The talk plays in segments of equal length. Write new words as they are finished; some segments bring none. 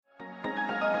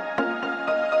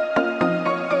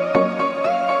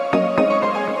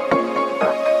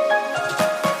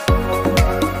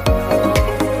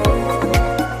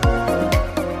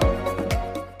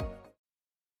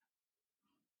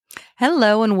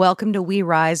Hello and welcome to We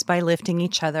Rise by Lifting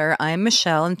Each Other. I'm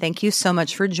Michelle and thank you so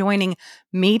much for joining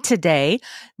me today.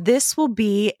 This will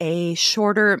be a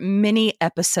shorter mini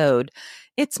episode.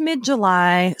 It's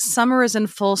mid-July, summer is in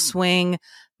full swing.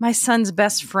 My son's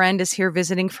best friend is here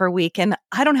visiting for a week and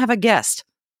I don't have a guest.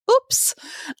 Oops.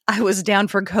 I was down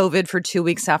for COVID for 2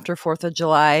 weeks after 4th of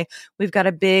July. We've got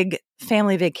a big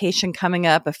family vacation coming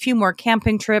up, a few more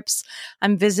camping trips.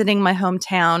 I'm visiting my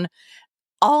hometown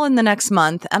all in the next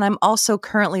month. And I'm also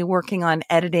currently working on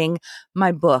editing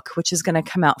my book, which is going to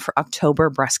come out for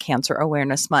October Breast Cancer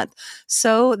Awareness Month.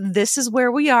 So this is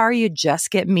where we are. You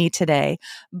just get me today,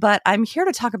 but I'm here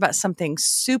to talk about something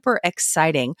super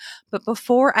exciting. But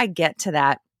before I get to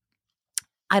that,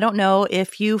 I don't know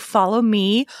if you follow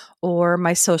me or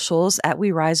my socials at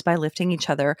We Rise by Lifting Each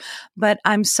Other, but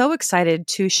I'm so excited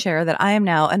to share that I am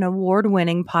now an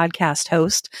award-winning podcast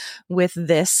host with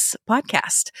this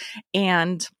podcast.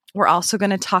 And we're also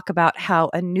going to talk about how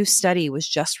a new study was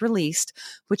just released,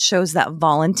 which shows that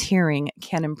volunteering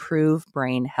can improve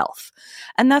brain health.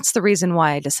 And that's the reason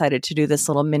why I decided to do this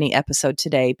little mini episode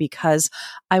today, because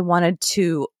I wanted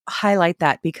to highlight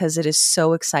that because it is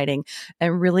so exciting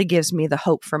and really gives me the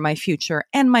hope for my future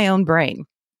and my own brain.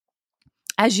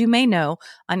 As you may know,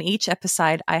 on each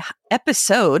episode, I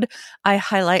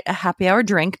highlight a happy hour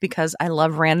drink because I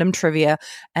love random trivia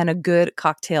and a good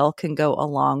cocktail can go a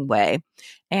long way.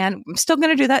 And I'm still going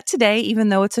to do that today, even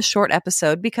though it's a short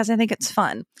episode, because I think it's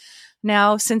fun.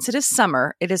 Now, since it is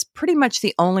summer, it is pretty much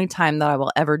the only time that I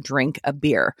will ever drink a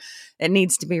beer. It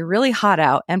needs to be really hot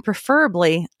out, and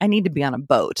preferably, I need to be on a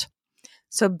boat.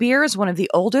 So beer is one of the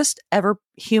oldest ever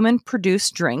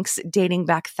human-produced drinks, dating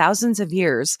back thousands of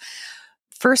years.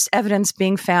 First evidence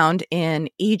being found in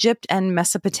Egypt and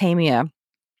Mesopotamia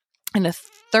in a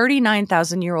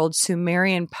 39,000-year-old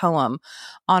Sumerian poem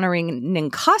honoring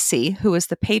Ninkasi, who is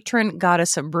the patron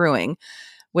goddess of brewing,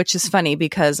 which is funny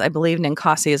because I believe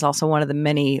Ninkasi is also one of the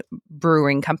many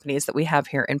brewing companies that we have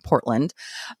here in Portland.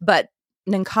 But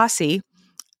Ninkasi,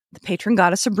 the patron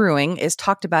goddess of brewing, is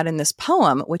talked about in this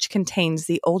poem, which contains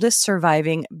the oldest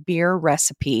surviving beer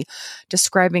recipe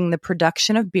describing the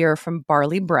production of beer from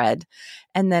barley bread.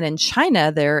 And then in China,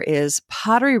 there is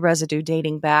pottery residue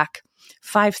dating back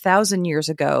 5,000 years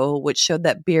ago, which showed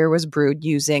that beer was brewed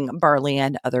using barley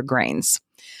and other grains.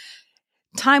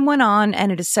 Time went on,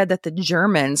 and it is said that the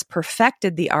Germans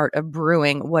perfected the art of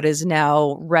brewing what is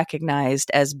now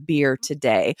recognized as beer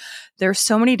today. There are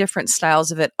so many different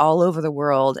styles of it all over the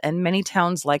world, and many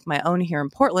towns like my own here in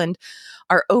Portland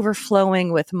are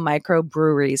overflowing with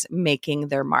microbreweries making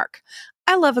their mark.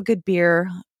 I love a good beer,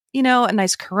 a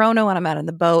nice Corona when I'm out on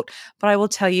the boat, but I will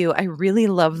tell you, I really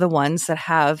love the ones that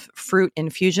have fruit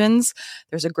infusions.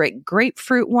 There's a great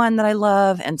grapefruit one that I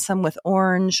love, and some with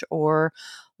orange or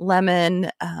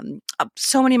lemon.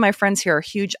 So many of my friends here are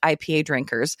huge IPA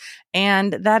drinkers,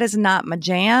 and that is not my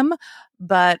jam,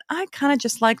 but I kind of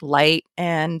just like light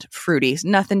and fruity,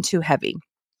 nothing too heavy.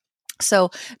 So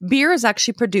beer is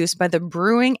actually produced by the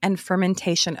brewing and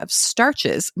fermentation of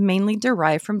starches, mainly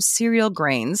derived from cereal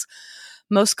grains,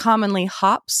 most commonly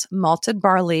hops, malted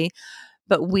barley,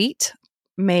 but wheat,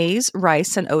 maize,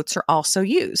 rice, and oats are also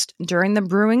used. During the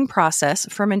brewing process,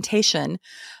 fermentation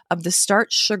of the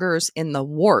starch sugars in the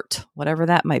wort, whatever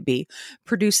that might be,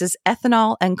 produces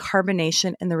ethanol and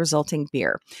carbonation in the resulting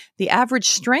beer. The average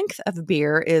strength of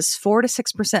beer is 4 to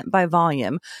 6% by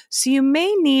volume, so you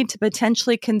may need to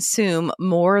potentially consume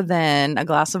more than a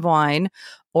glass of wine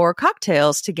or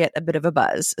cocktails to get a bit of a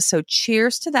buzz. So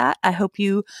cheers to that. I hope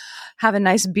you have a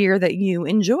nice beer that you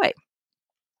enjoy.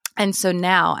 And so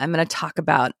now I'm going to talk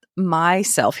about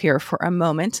myself here for a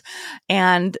moment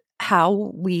and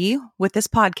how we, with this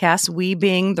podcast, we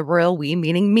being the royal we,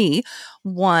 meaning me,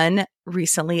 won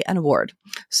recently an award.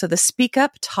 So the Speak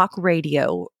Up Talk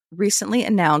Radio recently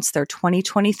announced their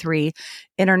 2023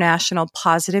 International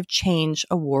Positive Change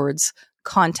Awards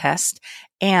contest,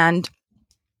 and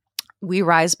We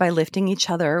Rise by Lifting Each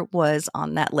Other was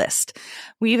on that list.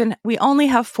 We only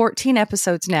have 14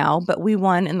 episodes now, but we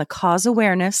won in the cause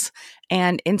awareness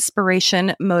and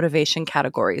inspiration motivation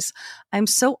categories. I'm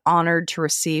so honored to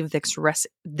receive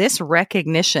this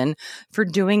recognition for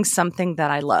doing something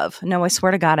that I love. No, I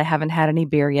swear to God, I haven't had any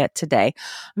beer yet today.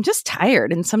 I'm just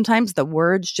tired, and sometimes the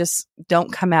words just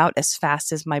don't come out as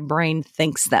fast as my brain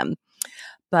thinks them.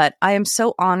 But I am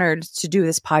so honored to do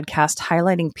this podcast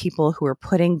highlighting people who are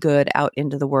putting good out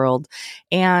into the world.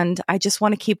 And I just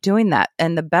want to keep doing that.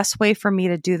 And the best way for me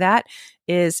to do that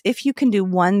is if you can do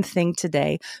one thing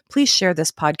today, please share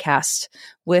this podcast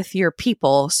with your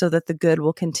people so that the good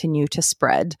will continue to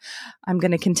spread. I'm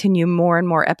going to continue more and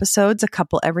more episodes, a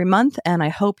couple every month, and I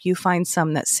hope you find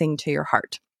some that sing to your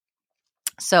heart.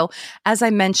 So, as I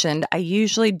mentioned, I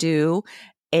usually do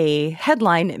a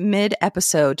headline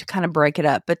mid-episode to kind of break it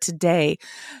up. But today,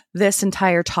 this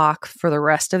entire talk for the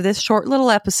rest of this short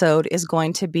little episode is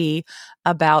going to be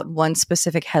about one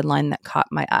specific headline that caught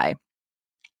my eye.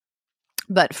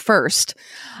 But first,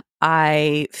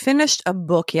 I finished a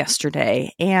book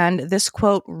yesterday, and this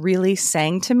quote really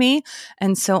sang to me,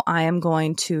 and so I am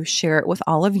going to share it with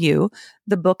all of you.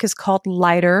 The book is called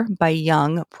Lighter by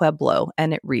Young Pueblo,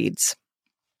 and it reads,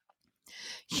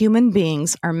 "Human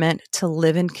beings are meant to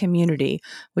live in community,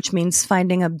 which means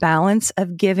finding a balance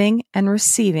of giving and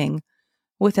receiving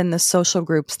within the social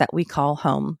groups that we call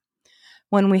home.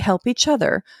 When we help each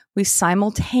other, we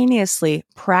simultaneously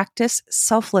practice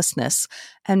selflessness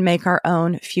and make our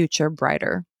own future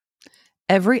brighter.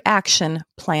 Every action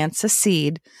plants a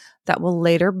seed that will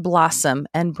later blossom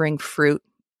and bring fruit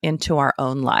into our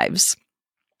own lives."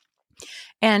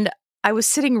 And I was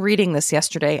sitting reading this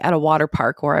yesterday at a water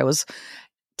park where I was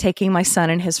taking my son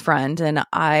and his friend. And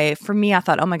I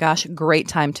thought, oh my gosh, great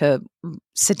time to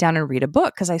sit down and read a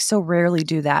book because I so rarely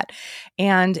do that.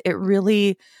 And it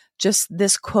really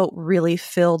this quote really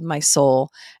filled my soul.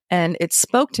 And it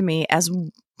spoke to me as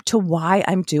to why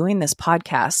I'm doing this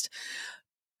podcast,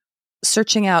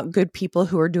 searching out good people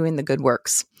who are doing the good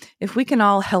works. If we can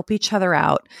all help each other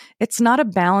out, it's not a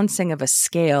balancing of a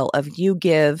scale of you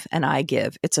give and I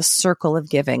give. It's a circle of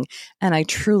giving. And I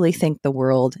truly think the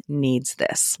world needs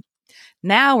this.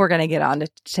 Now we're going to get on to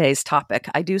today's topic.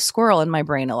 I do squirrel in my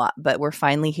brain a lot, but we're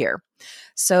finally here.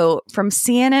 So from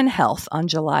CNN Health on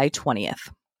July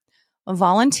 20th,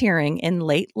 volunteering in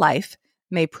late life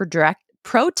may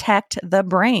protect the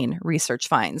brain, research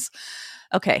finds.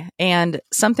 Okay, and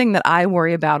something that I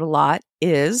worry about a lot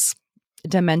is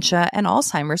dementia and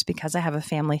Alzheimer's because I have a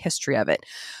family history of it.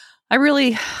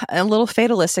 A little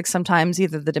fatalistic sometimes,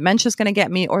 either the dementia is going to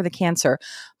get me or the cancer,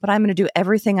 but I'm going to do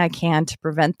everything I can to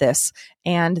prevent this.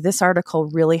 And this article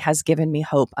really has given me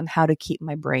hope on how to keep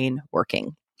my brain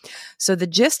working. So the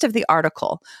gist of the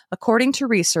article, according to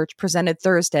research presented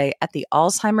Thursday at the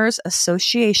Alzheimer's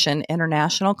Association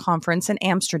International Conference in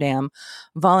Amsterdam,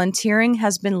 volunteering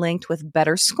has been linked with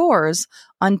better scores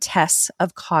on tests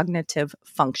of cognitive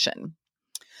function.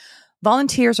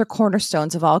 Volunteers are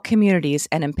cornerstones of all communities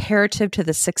and imperative to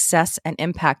the success and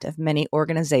impact of many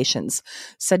organizations,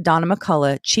 said Donna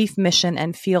McCullough, Chief Mission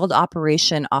and Field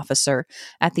Operation Officer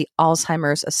at the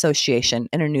Alzheimer's Association,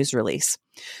 in a news release.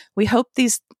 "We hope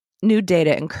these new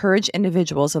data encourage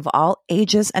individuals of all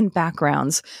ages and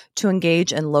backgrounds to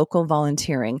engage in local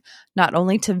volunteering, not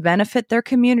only to benefit their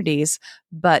communities,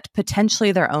 but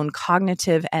potentially their own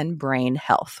cognitive and brain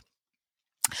health."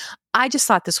 I just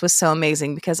thought this was so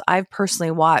amazing because I've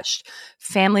personally watched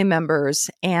family members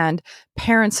and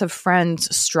parents of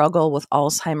friends struggle with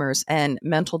Alzheimer's and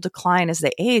mental decline as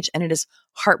they age, and it is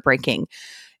heartbreaking.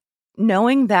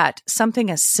 Knowing that something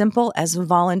as simple as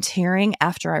volunteering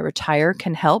after I retire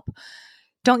can help,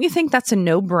 don't you think that's a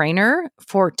no-brainer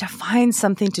to find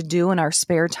something to do in our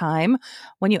spare time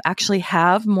when you actually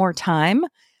have more time?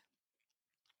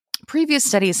 Previous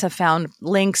studies have found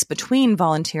links between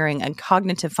volunteering and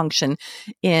cognitive function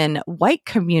in white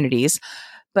communities,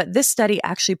 but this study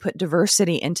actually put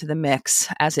diversity into the mix,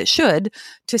 as it should,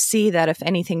 to see that if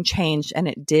anything changed, and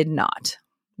it did not,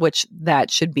 which that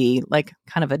should be like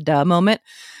kind of a duh moment.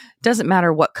 Doesn't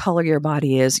matter what color your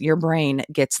body is, your brain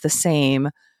gets the same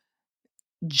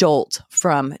jolt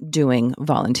from doing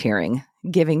volunteering.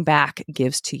 Giving back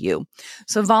gives to you.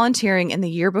 So volunteering in the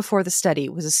year before the study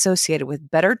was associated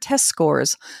with better test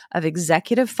scores of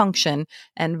executive function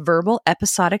and verbal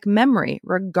episodic memory,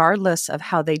 regardless of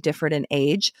how they differed in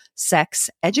age,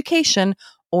 sex, education,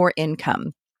 or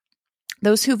income.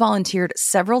 Those who volunteered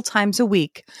several times a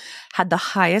week had the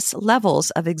highest levels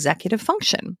of executive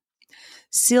function.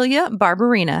 Celia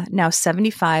Barberina, now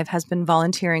 75, has been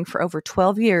volunteering for over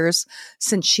 12 years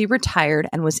since she retired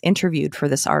and was interviewed for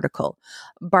this article.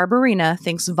 Barberina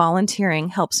thinks volunteering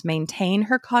helps maintain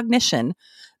her cognition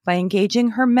by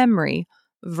engaging her memory,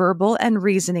 verbal and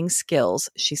reasoning skills,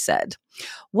 she said.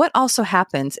 "What also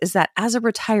happens is that as a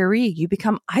retiree, you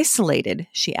become isolated,"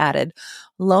 she added.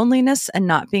 "Loneliness and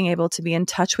not being able to be in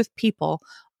touch with people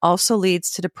also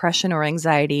leads to depression or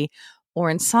anxiety or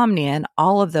insomnia, and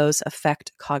all of those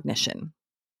affect cognition."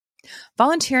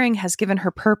 Volunteering has given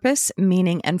her purpose,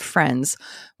 meaning, and friends,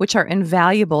 which are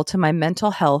invaluable to my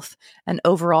mental health and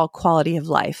overall quality of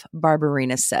life,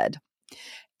 Barberina said.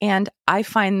 And I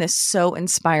find this so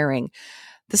inspiring.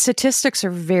 The statistics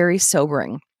are very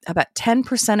sobering. About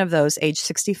 10% of those aged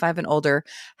 65 and older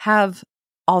have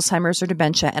Alzheimer's or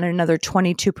dementia, and another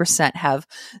 22% have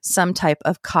some type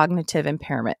of cognitive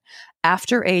impairment.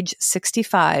 After age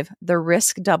 65, the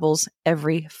risk doubles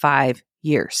every 5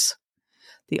 years.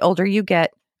 The older you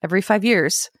get, every 5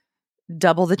 years,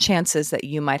 double the chances that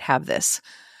you might have this.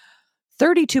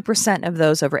 32% of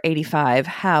those over 85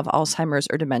 have Alzheimer's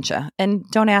or dementia. And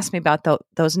don't ask me about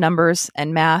those numbers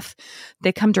and math.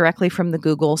 They come directly from the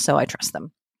Google, so I trust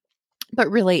them. But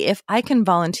really, if I can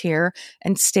volunteer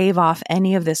and stave off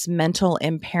any of this mental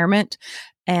impairment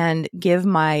and give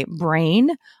my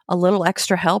brain a little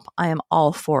extra help, I am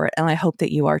all for it. And I hope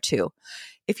that you are too.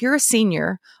 If you're a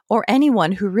senior or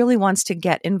anyone who really wants to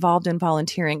get involved in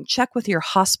volunteering, check with your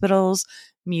hospitals,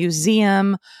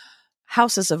 museum,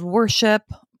 houses of worship,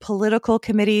 political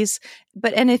committees.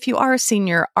 And if you are a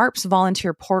senior, ARP's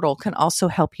volunteer portal can also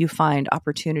help you find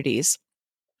opportunities.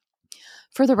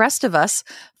 For the rest of us,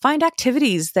 find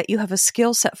activities that you have a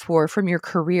skill set for from your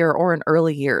career or in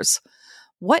early years.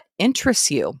 What interests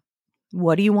you?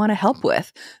 What do you want to help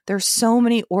with? There's so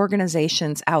many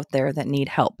organizations out there that need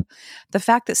help. The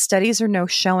fact that studies are now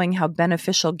showing how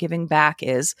beneficial giving back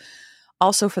is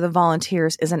also for the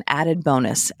volunteers is an added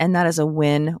bonus, and that is a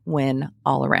win-win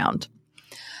all around.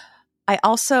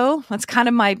 That's kind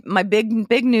of my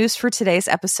big news for today's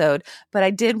episode, but I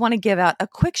did want to give out a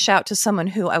quick shout to someone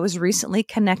who I was recently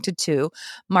connected to,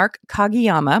 Mark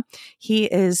Kagiyama. He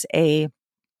is a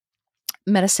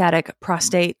metastatic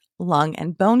prostate, lung,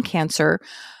 and bone cancer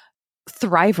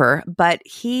thriver, but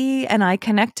he and I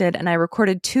connected and I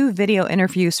recorded 2 video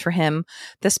interviews for him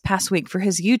this past week for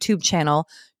his YouTube channel,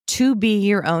 To Be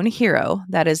Your Own Hero.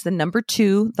 That is the number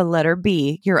 2, the letter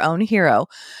B, Your Own Hero,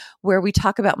 where we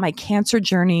talk about my cancer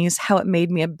journeys, how it made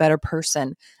me a better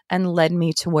person and led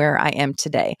me to where I am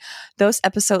today. Those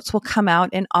episodes will come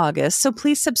out in August, so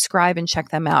please subscribe and check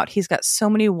them out. He's got so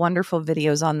many wonderful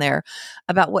videos on there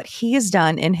about what he has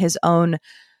done in his own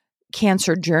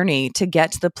cancer journey to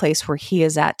get to the place where he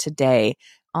is at today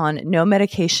on no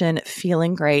medication,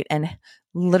 feeling great, and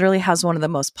literally has one of the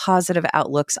most positive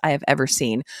outlooks I have ever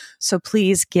seen. So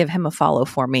please give him a follow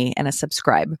for me and a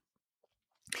subscribe.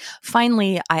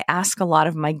 Finally, I ask a lot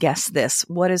of my guests this: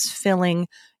 what is filling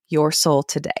your soul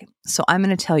today? So I'm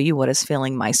going to tell you what is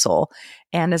filling my soul.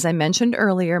 And as I mentioned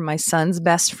earlier, my son's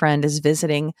best friend is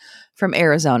visiting from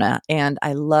Arizona, and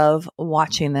I love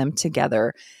watching them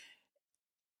together.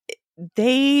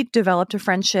 They developed a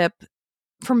friendship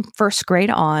from first grade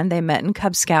on. They met in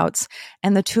Cub Scouts,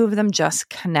 and the 2 of them just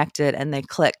connected and they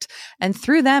clicked. And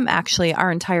through them, actually, our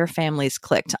entire family's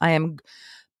clicked. I am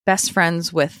best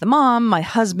friends with the mom. My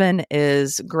husband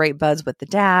is great buds with the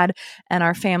dad, and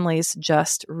our families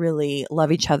just really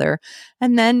love each other.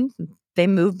 And then they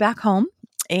moved back home,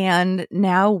 and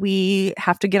now we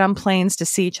have to get on planes to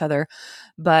see each other.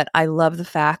 But I love the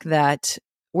fact that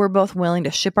we're both willing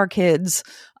to ship our kids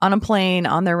on a plane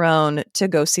on their own to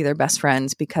go see their best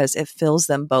friends because it fills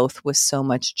them both with so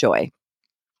much joy.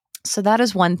 So that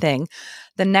is one thing.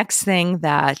 The next thing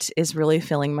that is really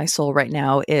filling my soul right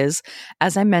now is,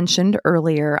 as I mentioned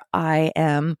earlier, I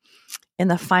am in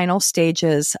the final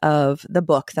stages of the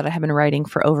book that I have been writing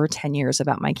for over 10 years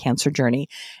about my cancer journey.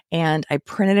 And I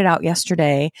printed it out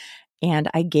yesterday and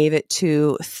I gave it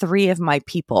to 3 of my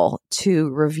people to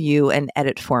review and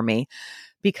edit for me,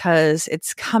 because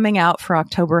it's coming out for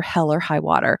October, hell or high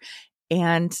water.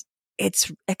 And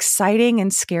it's exciting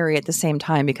and scary at the same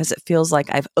time because it feels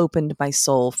like I've opened my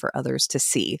soul for others to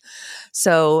see.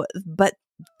 So, but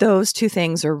those 2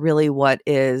 things are really what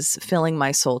is filling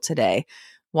my soul today.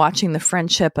 Watching the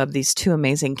friendship of these 2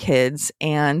 amazing kids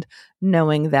and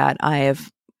knowing that I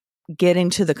have getting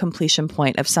to the completion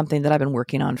point of something that I've been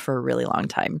working on for a really long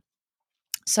time.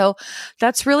 So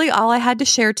that's really all I had to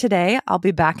share today. I'll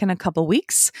be back in a couple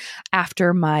weeks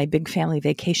after my big family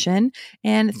vacation.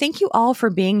 And thank you all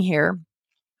for being here.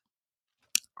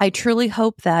 I truly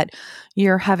hope that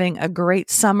you're having a great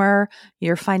summer.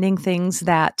 You're finding things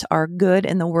that are good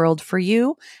in the world for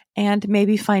you, and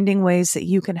maybe finding ways that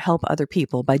you can help other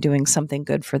people by doing something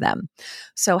good for them.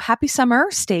 So happy summer.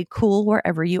 Stay cool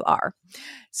wherever you are.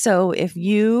 So if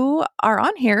you are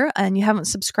on here and you haven't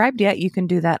subscribed yet, you can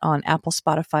do that on Apple,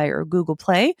 Spotify, or Google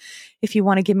Play. If you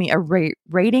want to give me a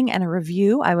rating and a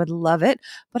review, I would love it.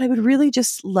 But I would really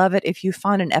just love it if you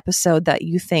found an episode that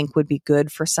you think would be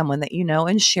good for someone that you know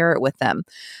and share it with them.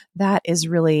 That is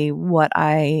really what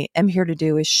I am here to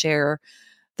do, is share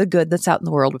the good that's out in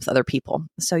the world with other people.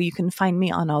 So you can find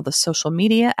me on all the social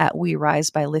media at We Rise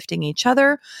by Lifting Each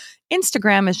Other.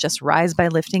 Instagram is just Rise by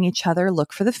Lifting Each Other.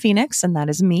 Look for the Phoenix, and that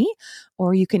is me.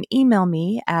 Or you can email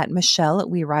me at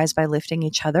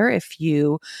Michelle@WeRiseByLiftingEachOther if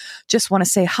you just want to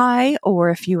say hi, or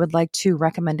if you would like to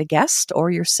recommend a guest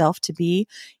or yourself to be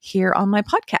here on my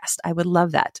podcast. I would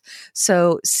love that.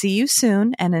 So see you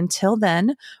soon. And until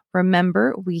then,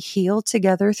 remember, we heal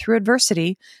together through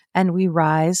adversity and we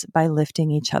rise by lifting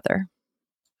each other.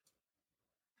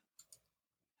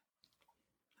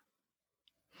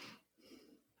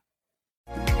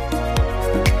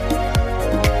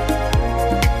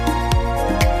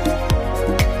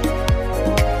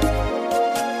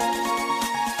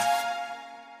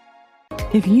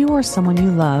 If you or someone you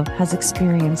love has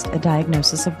experienced a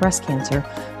diagnosis of breast cancer,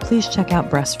 please check out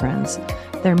Breast Friends.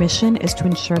 Their mission is to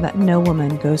ensure that no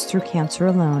woman goes through cancer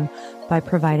alone by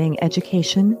providing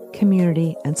education,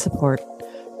 community, and support.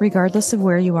 Regardless of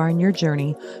where you are in your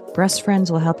journey, Breast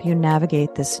Friends will help you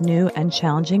navigate this new and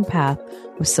challenging path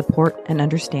with support and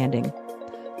understanding.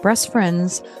 Breast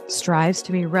Friends strives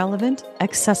to be relevant,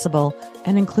 accessible,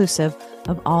 and inclusive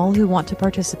of all who want to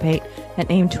participate and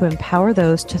aim to empower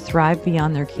those to thrive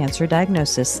beyond their cancer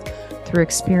diagnosis through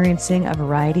experiencing a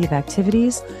variety of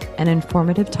activities and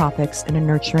informative topics in a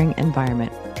nurturing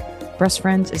environment. Breast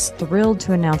Friends is thrilled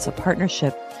to announce a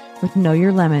partnership with Know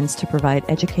Your Lemons to provide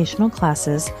educational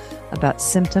classes about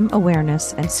symptom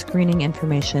awareness and screening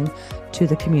information to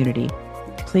the community.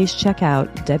 Please check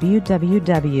out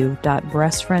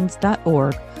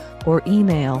www.breastfriends.org or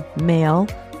email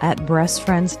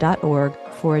mail@breastfriends.org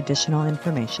for additional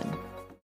information.